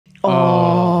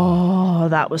Oh,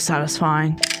 that was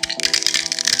satisfying.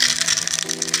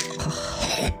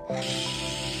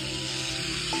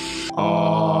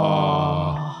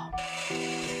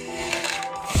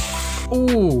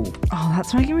 Ooh. Oh,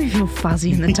 that's making me feel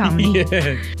fuzzy in the tummy.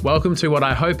 Yeah. Welcome to what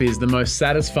I hope is the most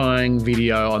satisfying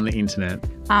video on the internet.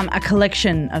 A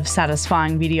collection of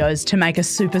satisfying videos to make a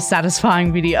super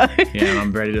satisfying video. Yeah, and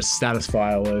I'm ready to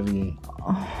satisfy all over you.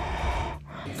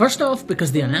 First off,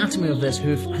 because the anatomy of this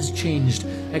hoof has changed,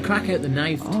 I crack out the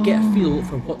knife to get a feel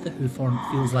for what the hoof form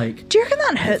feels like. Do you reckon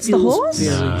that hurts the horse? It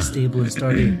feels fairly stable and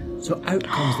sturdy. So out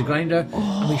comes the grinder,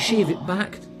 and we shave it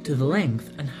back to the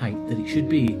length and height that it should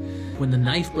be. When the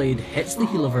knife blade hits the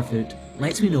heel of her foot,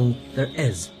 lets me know there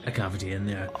is a cavity in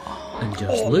there. And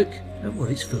just look at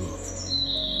what it's full of.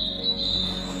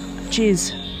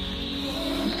 Jizz.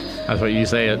 That's what you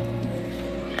say at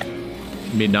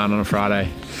midnight on a Friday.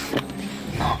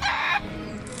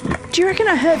 Do you reckon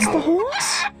it hurts the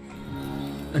horse?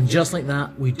 And just like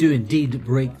that, we do indeed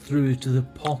break through to the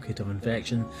pocket of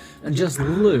infection. And just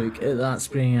look at that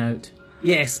spraying out.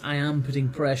 Yes, I am putting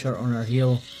pressure on her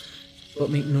heel, but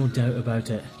make no doubt about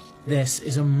it. This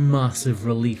is a massive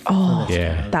relief for this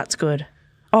cow. That's good.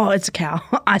 Oh, it's a cow.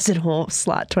 I said horse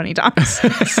like 20 times.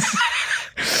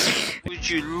 Would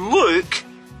you look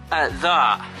at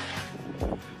that?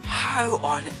 How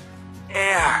on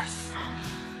earth?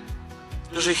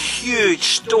 There's a huge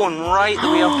stone right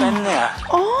the way up in there.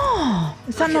 Oh,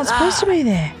 is that not supposed to be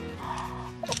there?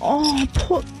 Oh,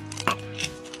 poor...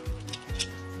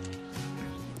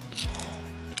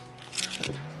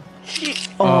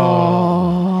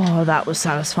 Oh, that was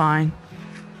satisfying.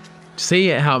 See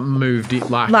how it moved it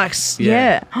like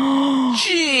yeah.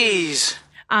 Jeez.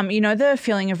 You know the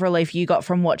feeling of relief you got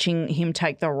from watching him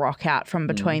take the rock out from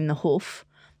between the hoof?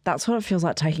 That's what it feels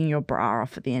like taking your bra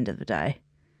off at the end of the day.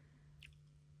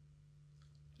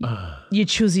 Your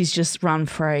chuzies just run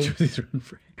free. Chuzies run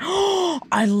free.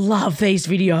 I love these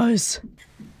videos.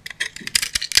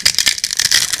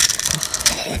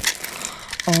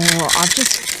 Oh, I've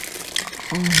just...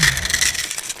 Oh.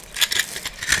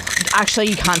 Actually,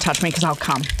 you can't touch me because I'll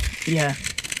come. Yeah.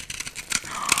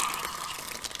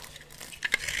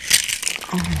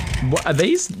 What, are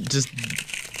these just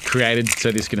created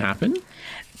so this can happen?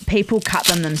 People cut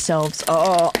them themselves.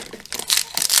 Oh.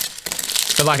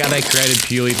 So, like, are they created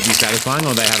purely to be satisfying,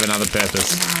 or they have another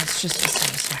purpose? No, it's just a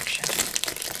satisfaction.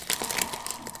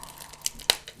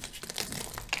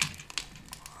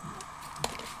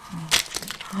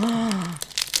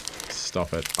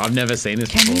 Stop it. I've never seen this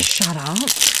Can before. you shut up?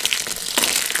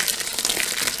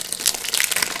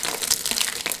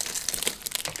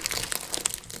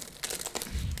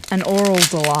 An oral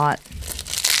delight.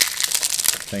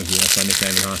 Thank you. That's my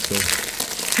nickname in high school.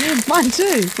 Mine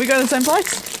too. We go to the same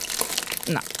place?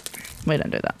 No, we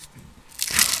don't do that.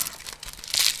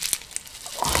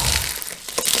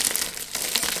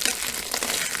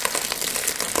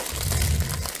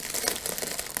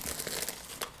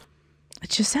 It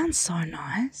just sounds so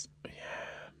nice. Yeah.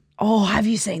 Oh, have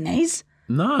you seen these?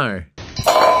 No.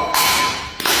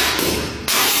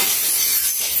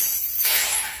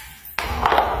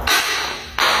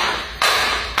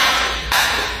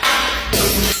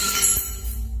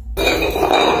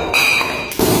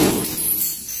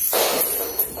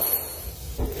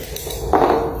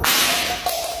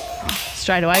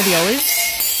 Straight away, the olives.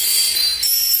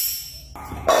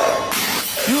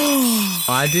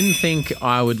 I didn't think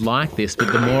I would like this,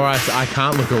 but the more I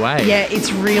can't look away. Yeah,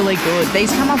 it's really good.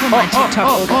 These come up on my TikTok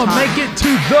all the time. Make it to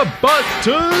the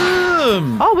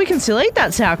bottom! Oh, we can still eat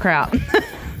that sauerkraut.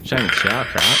 Shame it's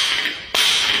sauerkraut.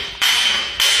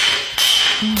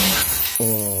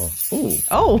 Oh. Ooh.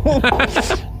 Oh.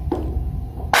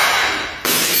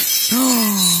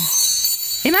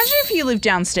 Imagine if you lived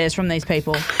downstairs from these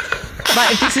people.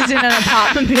 Like, if this is in an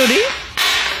apartment building.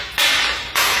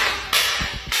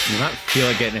 You might feel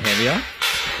like getting heavier.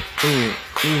 Ooh.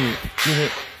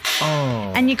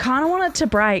 Oh. And you kind of want it to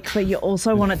break, but you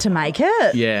also want it to make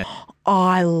it. Yeah.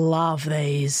 I love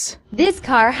these. This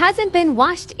car hasn't been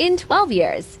washed in 12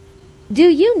 years. Do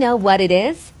you know what it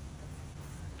is?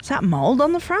 Is that mold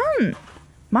on the front?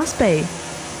 Must be.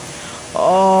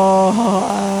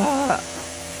 Oh.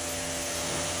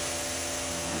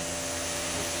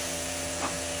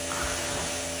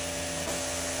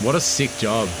 What a sick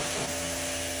job.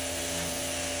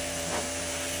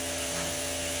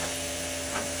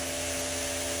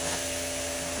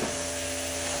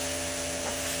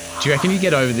 Do you reckon you'd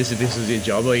get over this if this was your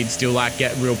job, or you'd still like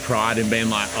get real pride in being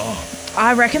like, oh?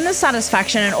 I reckon the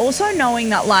satisfaction, and also knowing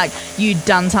that like you'd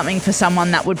done something for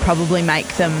someone that would probably make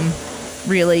them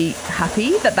really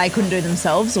happy that they couldn't do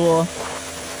themselves, or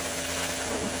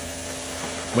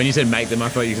When you said make them, I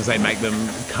thought you could say make them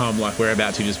come like we're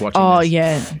about to just watching Oh, this.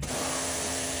 yeah.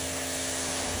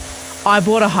 I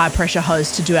bought a high pressure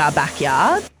hose to do our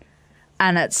backyard,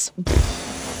 and it's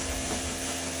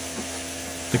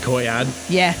The courtyard.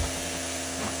 yeah.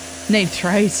 Need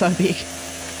 3, so big.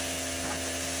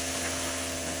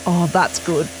 Oh, that's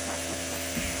good.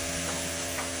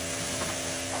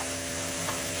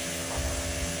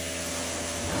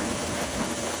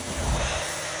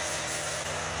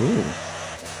 Ooh.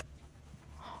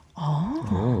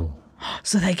 Oh.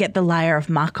 So they get the layer of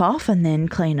muck off and then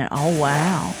clean it. Oh,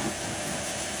 wow.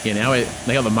 Yeah, now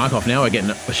they got the muck off. Now we're getting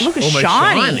Look, it's almost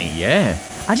shiny. Yeah.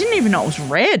 I didn't even know it was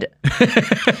red.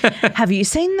 Have you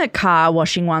seen the car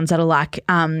washing ones that are like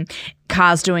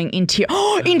cars doing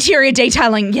interior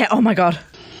detailing? Yeah, oh my God.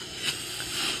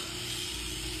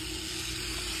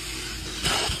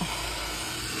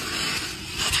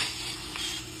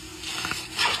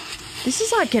 This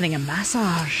is like getting a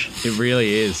massage. It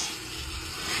really is.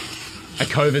 A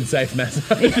COVID-safe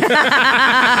massage.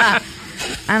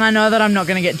 And I know that I'm not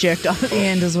going to get jerked off at the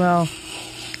end as well.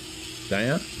 Don't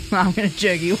you? I'm going to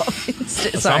jerk you off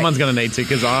instead. Sorry. Someone's going to need to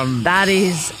because I'm... That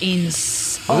is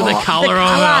insane. Look at the colour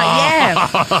on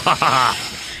it.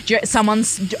 Yeah.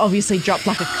 Someone's obviously dropped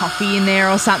like a coffee in there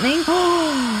or something.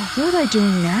 Oh, what are they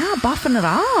doing now? Buffing it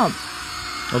up.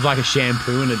 It was like a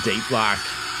shampoo and a deep like.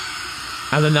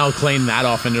 And then they'll clean that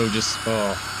off and it'll just,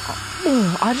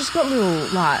 Oh, I just got little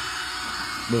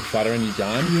flutter and you're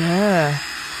done. yeah.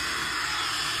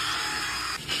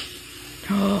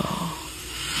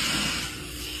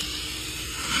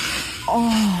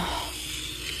 Oh.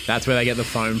 That's where they get the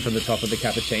foam from the top of the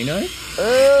cappuccino.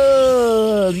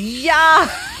 Ugh, yeah.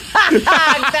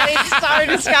 That is so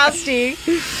disgusting.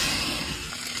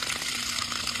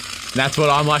 That's what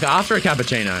I'm like after a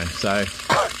cappuccino. So.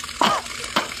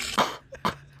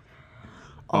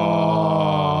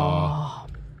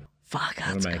 Fuck, Want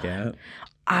that's to make good. out?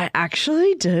 I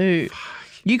actually do.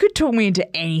 You could talk me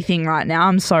into anything right now.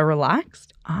 I'm so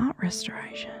relaxed. Art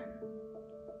restoration.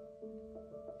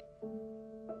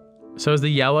 So is the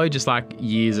yellow just like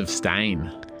years of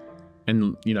stain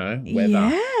and,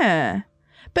 weather? Yeah.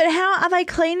 But how are they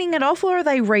cleaning it off or are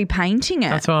they repainting it?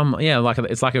 That's why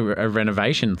it's like a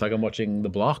renovation. It's like I'm watching The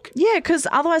Block. Yeah, because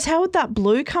otherwise how would that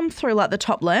blue come through like the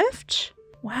top left?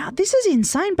 Wow, this is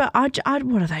insane, but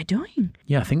what are they doing?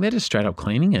 Yeah, I think they're just straight up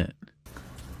cleaning it.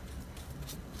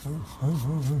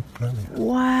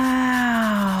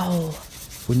 Wow.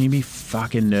 Wouldn't you be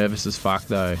fucking nervous as fuck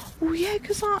though? Well, yeah,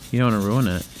 because You don't want to ruin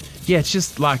it. Yeah, it's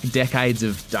just like decades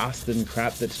of dust and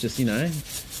crap that's just,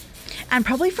 And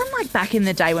probably from like back in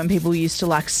the day when people used to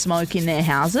like smoke in their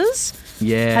houses.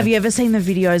 Yeah. Have you ever seen the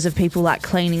videos of people like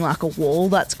cleaning like a wall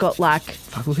that's got like...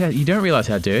 Fuck, look how you don't realise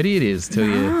how dirty it is till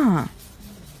you...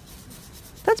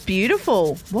 That's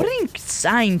beautiful. What an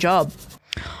insane job.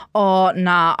 Oh,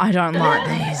 nah, I don't like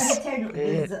these. I can tell you,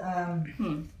 there's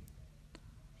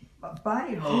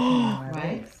body lotion on my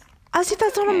legs. As if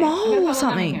that's on a mole or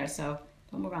something. Here, so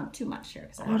don't move around too much here.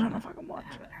 I don't know if I can watch.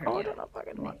 I don't know if I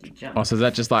can watch. Oh, so is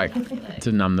that just like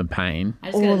to numb the pain?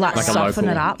 Or like Like a soften local-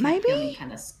 it up, maybe?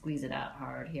 Kind of squeeze it out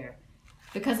hard here.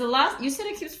 Because you said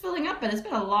it keeps filling up, but it's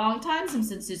been a long time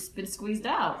since it's been squeezed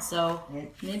out. So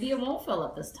maybe it won't fill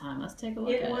up this time. Let's take a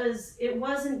look at it. It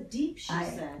wasn't deep, she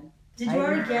said. Did you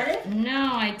already get it?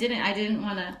 No, I didn't. I didn't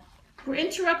want to. We're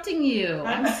interrupting you.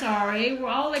 I'm sorry. We're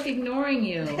all like ignoring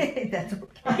you. That's okay.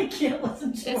 I can't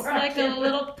listen to It's her. like a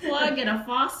little plug in a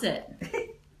faucet.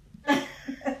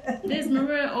 There's,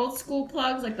 remember old school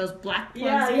plugs, like those black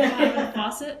plugs you have in a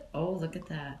faucet? Oh, look at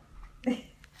that.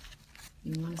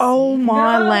 You wanna Oh see it?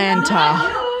 my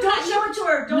Lanta. Don't show it to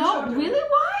her. Don't show it to her. Really?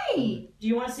 Why? Do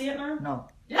you want to see it, Mom? No.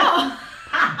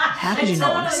 How could you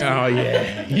not want to see? Oh,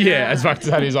 yeah. Yeah, as fucked as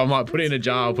that is, I might put it in a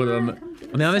jar, I'll put it on...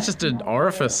 Now there's just an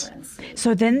orifice.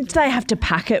 So then they have to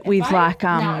pack it with like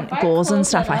gauze and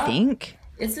stuff, I think.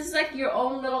 This is like your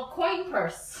own little coin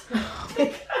purse.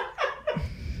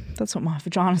 That's what my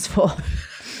vagina's for.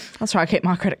 That's where I keep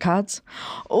my credit cards.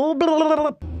 Oh, blah, blah,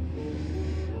 blah, blah.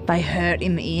 They hurt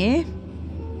in the ear.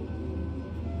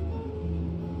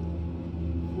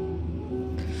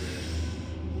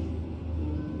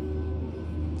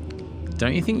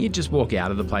 Don't you think you'd just walk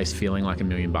out of the place feeling like $1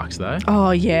 million though?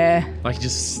 Oh, yeah. Like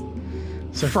just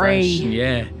so Free. fresh.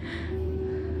 Yeah.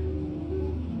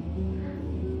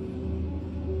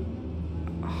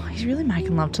 Oh, he's really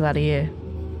making love to that ear.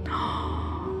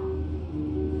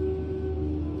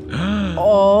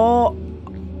 Oh,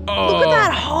 look at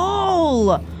that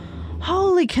hole.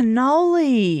 Holy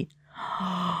cannoli.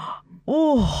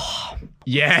 Oh,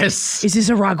 Yes. is this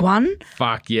a rug one?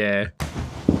 Fuck yeah.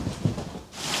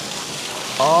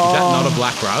 Is that not a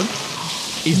black rug?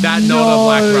 Is that not a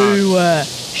black rug? No,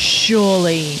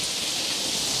 surely.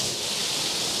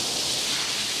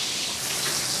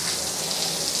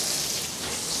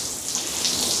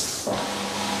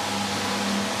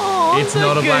 Oh, It's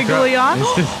not a black rug. googly eye.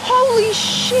 It's just- Holy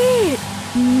shit!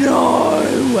 No.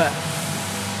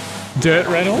 Dirt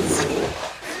Reynolds?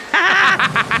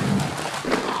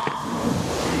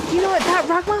 You know, that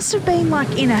rug must have been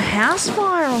like in a house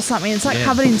fire or something. It's like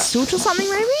covered in soot or something,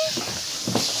 maybe?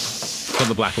 Got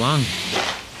the black lung.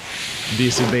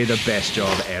 This would be the best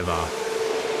job ever.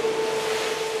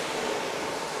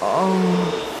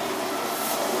 Oh.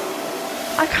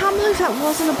 I can't believe that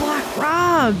wasn't a black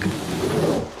rug.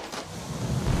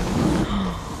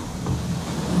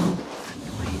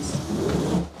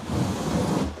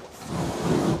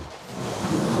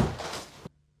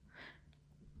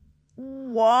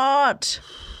 What?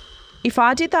 If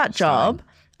I did that job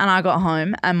and I got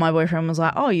home and my boyfriend was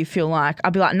like, oh, you feel like,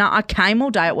 I'd be like, no, I came all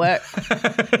day at work.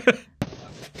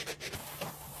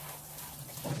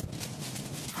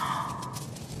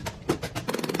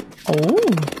 Oh.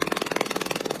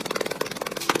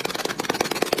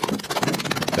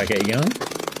 Does that get you going?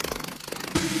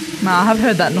 No, I have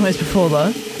heard that noise before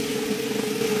though.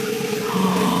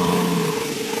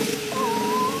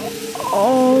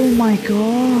 Oh my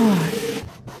god.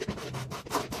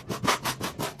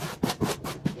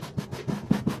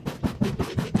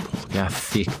 Look how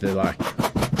thick they're like.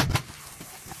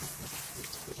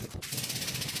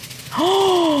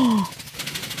 Oh.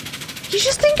 You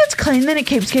just think it's clean, then it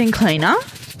keeps getting cleaner?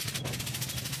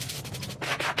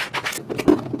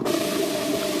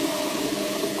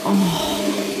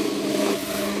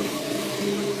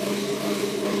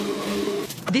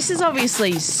 This is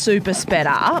obviously super sped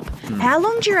up. How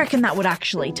long do you reckon that would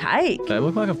actually take? They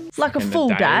look like a Full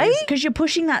day? Because you're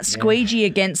pushing that squeegee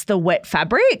against the wet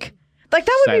fabric? Like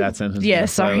that would Say be... that sentence Yeah, more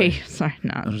sorry. slowly. Sorry,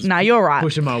 no, you're right.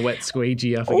 Pushing my wet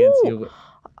squeegee up against your...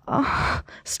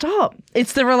 Stop.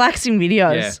 It's the relaxing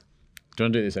videos. Yeah. Do you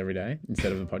want to do this every day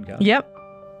instead of a podcast? Yep.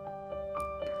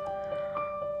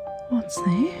 What's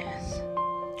this?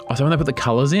 Oh, so when they put the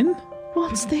colours in?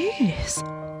 What's this?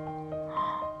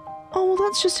 Oh, well,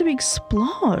 that's just a big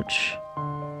splodge.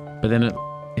 But then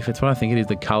if it's what I think it is,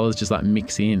 the colours just like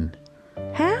mix in.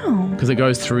 How? Because it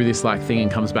goes through this like thing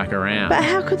and comes back around. But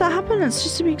how could that happen? It's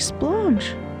just a big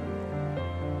splodge.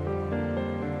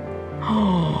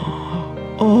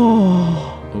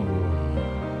 Oh.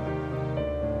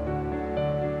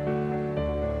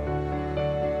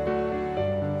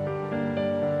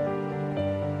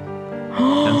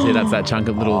 And see, that's that chunk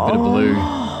of little bit of blue.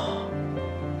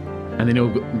 And then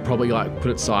he'll probably like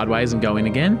put it sideways and go in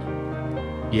again.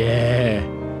 Yeah.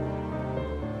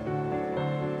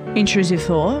 Intrusive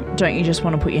thought. Don't you just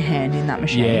want to put your hand in that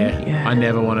machine? Yeah. I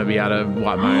never want to be able to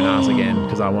wipe my own ass again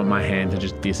because I want my hand to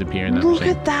just disappear in that Look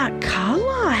machine. at that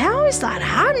colour. How is that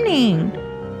happening?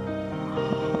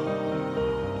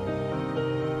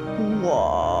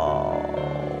 Whoa.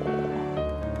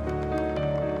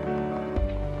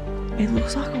 It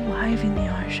looks like a wave in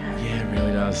the ocean. Yeah, it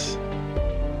really does.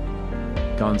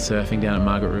 Going surfing down at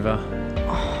Margaret River.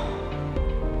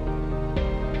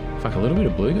 Fuck, a little bit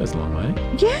of blue goes a long way.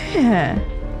 Yeah.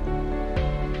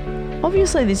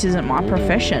 Obviously, this isn't my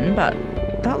profession, but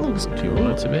that looks Do you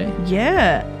want it to be?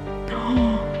 Yeah.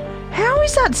 How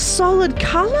is that solid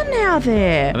colour now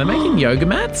there? Are they making yoga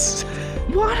mats?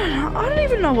 Well, I don't know. I don't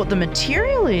even know what the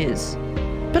material is.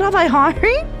 But are they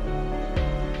hiring?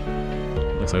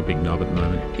 Looks like a big knob at the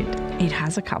moment. It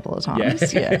has a couple of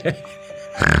times. Yeah.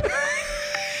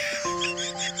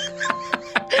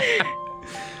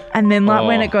 And then, like,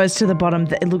 when it goes to the bottom,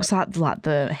 it looks like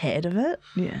the head of it.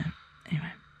 Yeah. Anyway,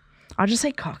 I just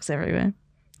see cocks everywhere.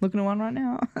 Looking at one right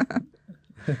now.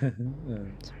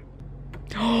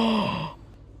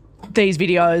 These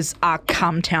videos are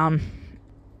cum town.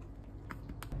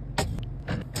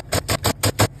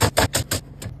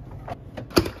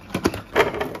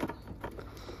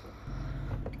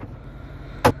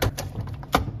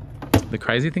 The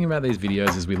crazy thing about these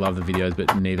videos is we love the videos,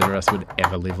 but neither of us would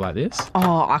ever live like this.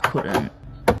 Oh, I couldn't.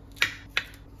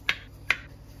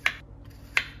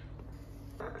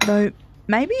 Though,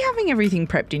 maybe having everything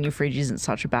prepped in your fridge isn't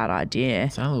such a bad idea.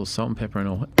 So a little salt and pepper and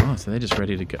all. Oh, so they're just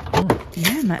ready to go. Oh.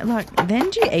 Yeah, mate. Like, then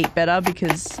do you eat better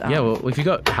because... Yeah, well, if you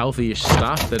got healthy-ish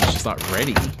stuff that is just like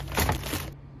ready.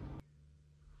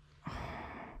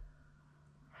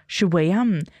 Should we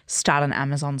start an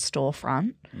Amazon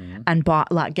storefront and buy,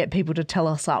 like, get people to tell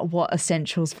us like what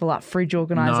essentials for like fridge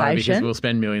organisation? No, because we'll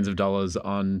spend millions of dollars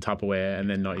on Tupperware and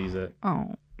then not use it.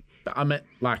 Oh, But I mean,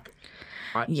 like,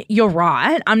 you're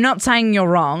right. I'm not saying you're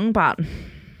wrong, but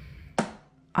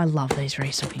I love these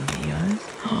restocking videos.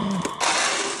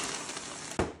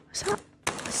 Is that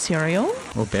cereal?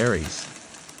 Or berries.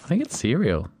 I think it's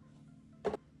cereal.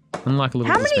 Unlike a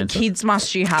little How many dispenser. kids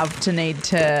must you have to need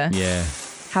to Yeah.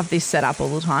 have this set up all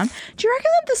the time? Do you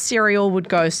reckon that the cereal would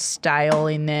go stale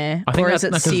in there? I think or that's is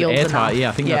it no, 'cause it's sealed airtight. enough? Yeah,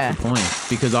 I think that's the point.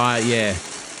 Because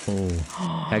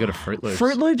Oh, I got a Fruit Loops.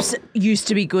 Fruit Loops used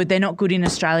to be good. They're not good in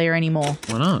Australia anymore.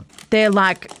 Why not? They're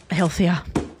like healthier.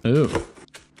 Ooh.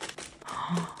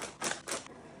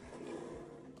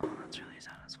 That's really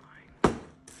satisfying.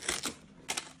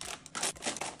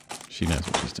 She knows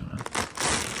what she's doing.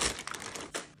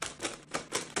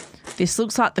 This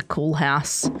looks like the cool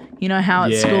house. You know how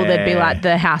at school there'd be like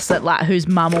the house that like whose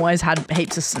mum always had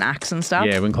heaps of snacks and stuff?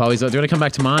 Yeah, when Chloe's like, do you want to come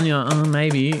back to mine? You're like, oh,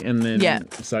 maybe. And then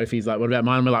Sophie's like, what about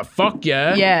mine? And we're like, fuck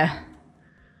yeah. Yeah.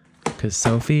 Because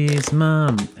Sophie's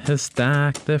mum has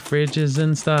stacked the fridges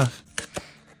and stuff.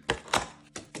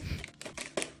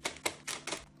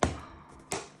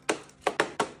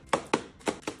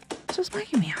 It's just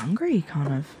making me hungry,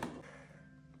 kind of.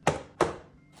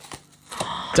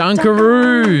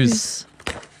 Dunkaroos.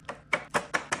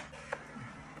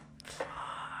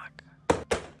 Fuck.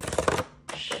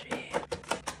 Shit.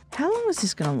 How long is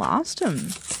this going to last him?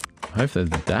 Hope there's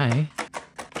a day.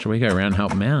 Should we go around and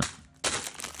help him out?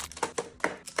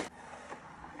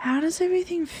 How does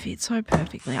everything fit so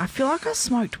perfectly? I feel like I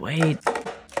smoked weed.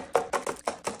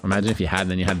 Imagine if you had,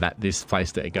 then you had this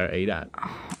place to go eat at.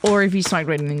 Or if you smoked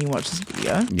weed and then you watch this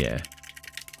video. Yeah.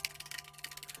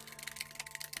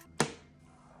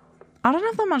 I don't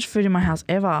have that much food in my house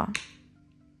ever.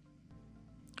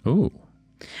 Ooh.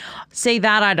 See,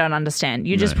 that I don't understand.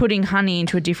 You're just putting honey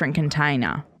into a different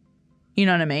container. You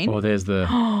know what I mean? Or there's the...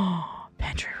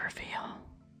 Pantry reveal.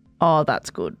 Oh, that's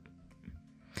good.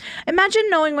 Imagine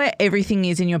knowing where everything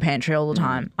is in your pantry all the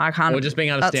time. I can't. Or just being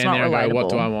able to that's stand there and not go, what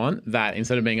do I relatable. want? That,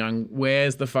 instead of being going,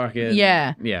 where's the fucking...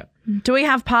 Yeah. Yeah. Do we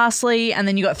have parsley? And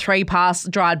then you got 3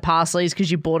 dried parsleys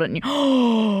because you bought it and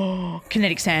you...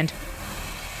 Kinetic sand.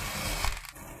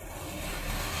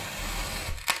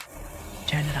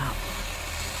 Turn it up.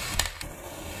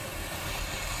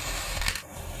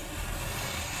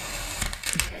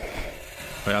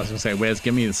 Wait, I was going to say,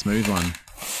 give me the smooth one.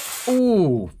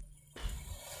 Ooh.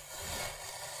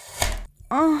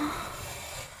 Oh.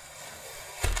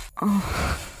 Oh.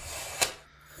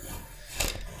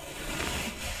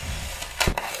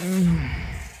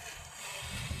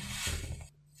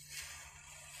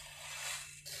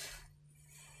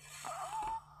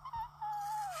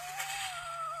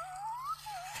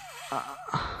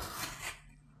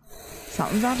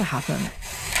 Something's about to happen.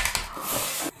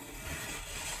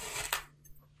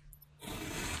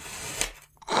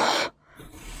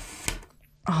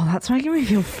 Oh, that's making me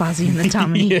feel fuzzy in the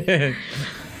tummy. Yeah. Okay,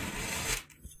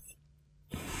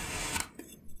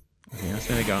 I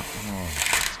said I got... Oh,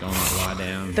 it's going to lie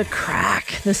down. The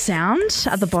crack, the sound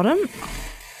at the bottom.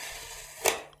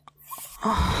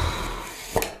 Oh.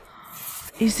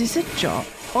 Is this a job?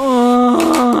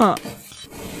 Oh.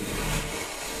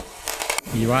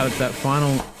 You're right, it's that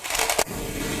final...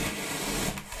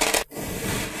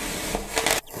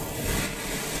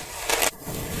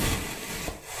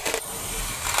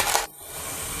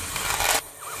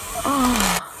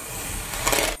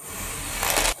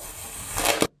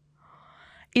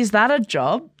 Is that a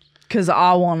job? Because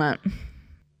I want it.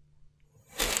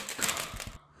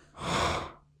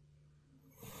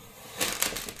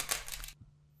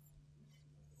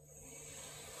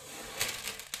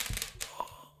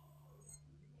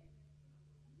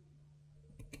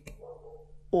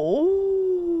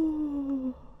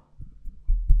 Oh.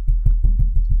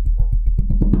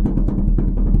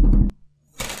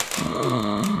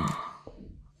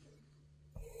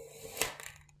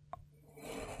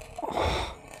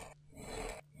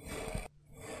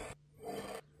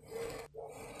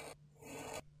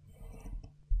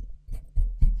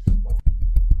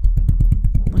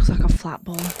 Looks like a flat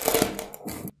ball.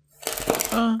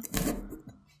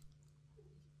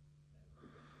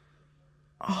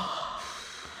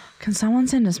 Can someone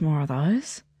send us more of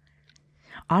those?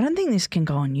 I don't think this can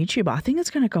go on YouTube. I think it's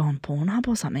going to go on Pornhub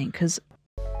or something because...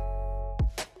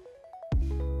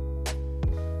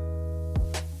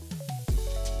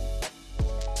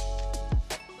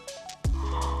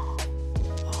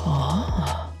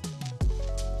 Oh.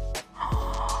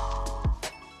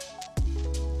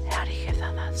 How do you give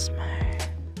that smooth?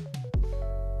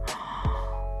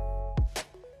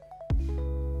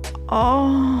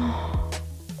 Oh.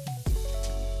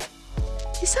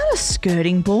 Is that a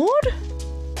skirting board?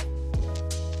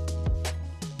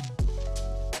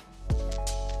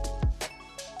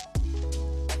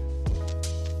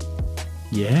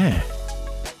 Yeah.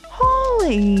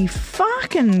 Holy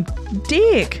fucking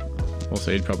dick.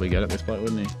 Also, he'd probably get it this bloke,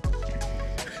 wouldn't he?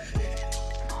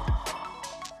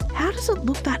 How does it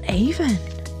look that even?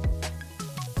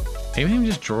 Even him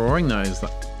just drawing those.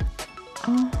 Like,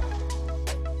 Oh.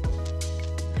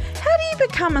 How do you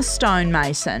become a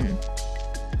stonemason?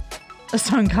 A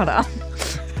stone cutter?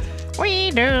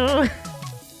 We do.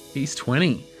 he's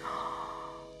 20.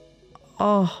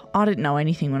 Oh, I didn't know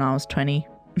anything when I was 20.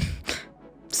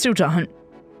 Still don't.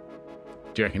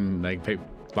 Do you reckon like people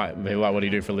like what do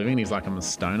you do for a living? He's like, I'm a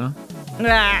stoner.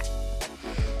 Ah,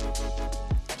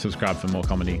 Subscribe for more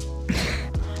comedy.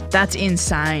 that's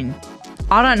insane.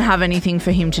 I don't have anything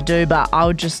for him to do, but I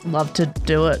would just love to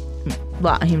do it.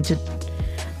 Like him to,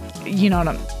 you know what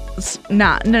I'm...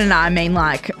 No, I mean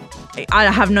like, I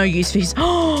have no use for his...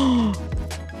 Whoa.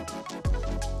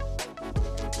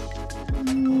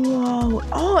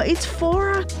 Oh, it's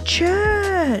for a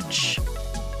church.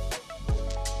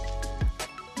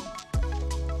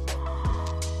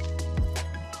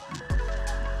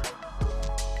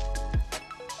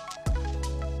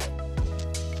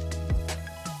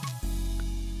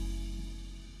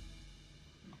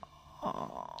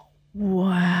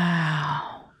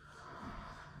 Wow.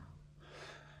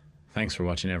 Thanks for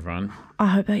watching, everyone. I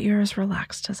hope that you're as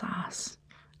relaxed as us.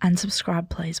 And subscribe,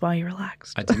 please, while you're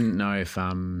relaxed. I didn't know if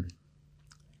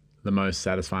the most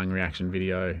satisfying reaction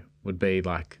video would be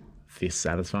like this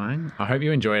satisfying. I hope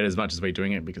you enjoy it as much as we're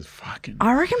doing it because fucking...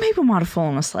 I reckon people might have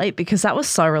fallen asleep because that was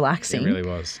so relaxing. It really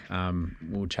was.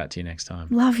 We'll chat to you next time.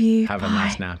 Love you. Have a Bye.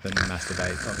 nice nap and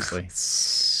masturbate, obviously.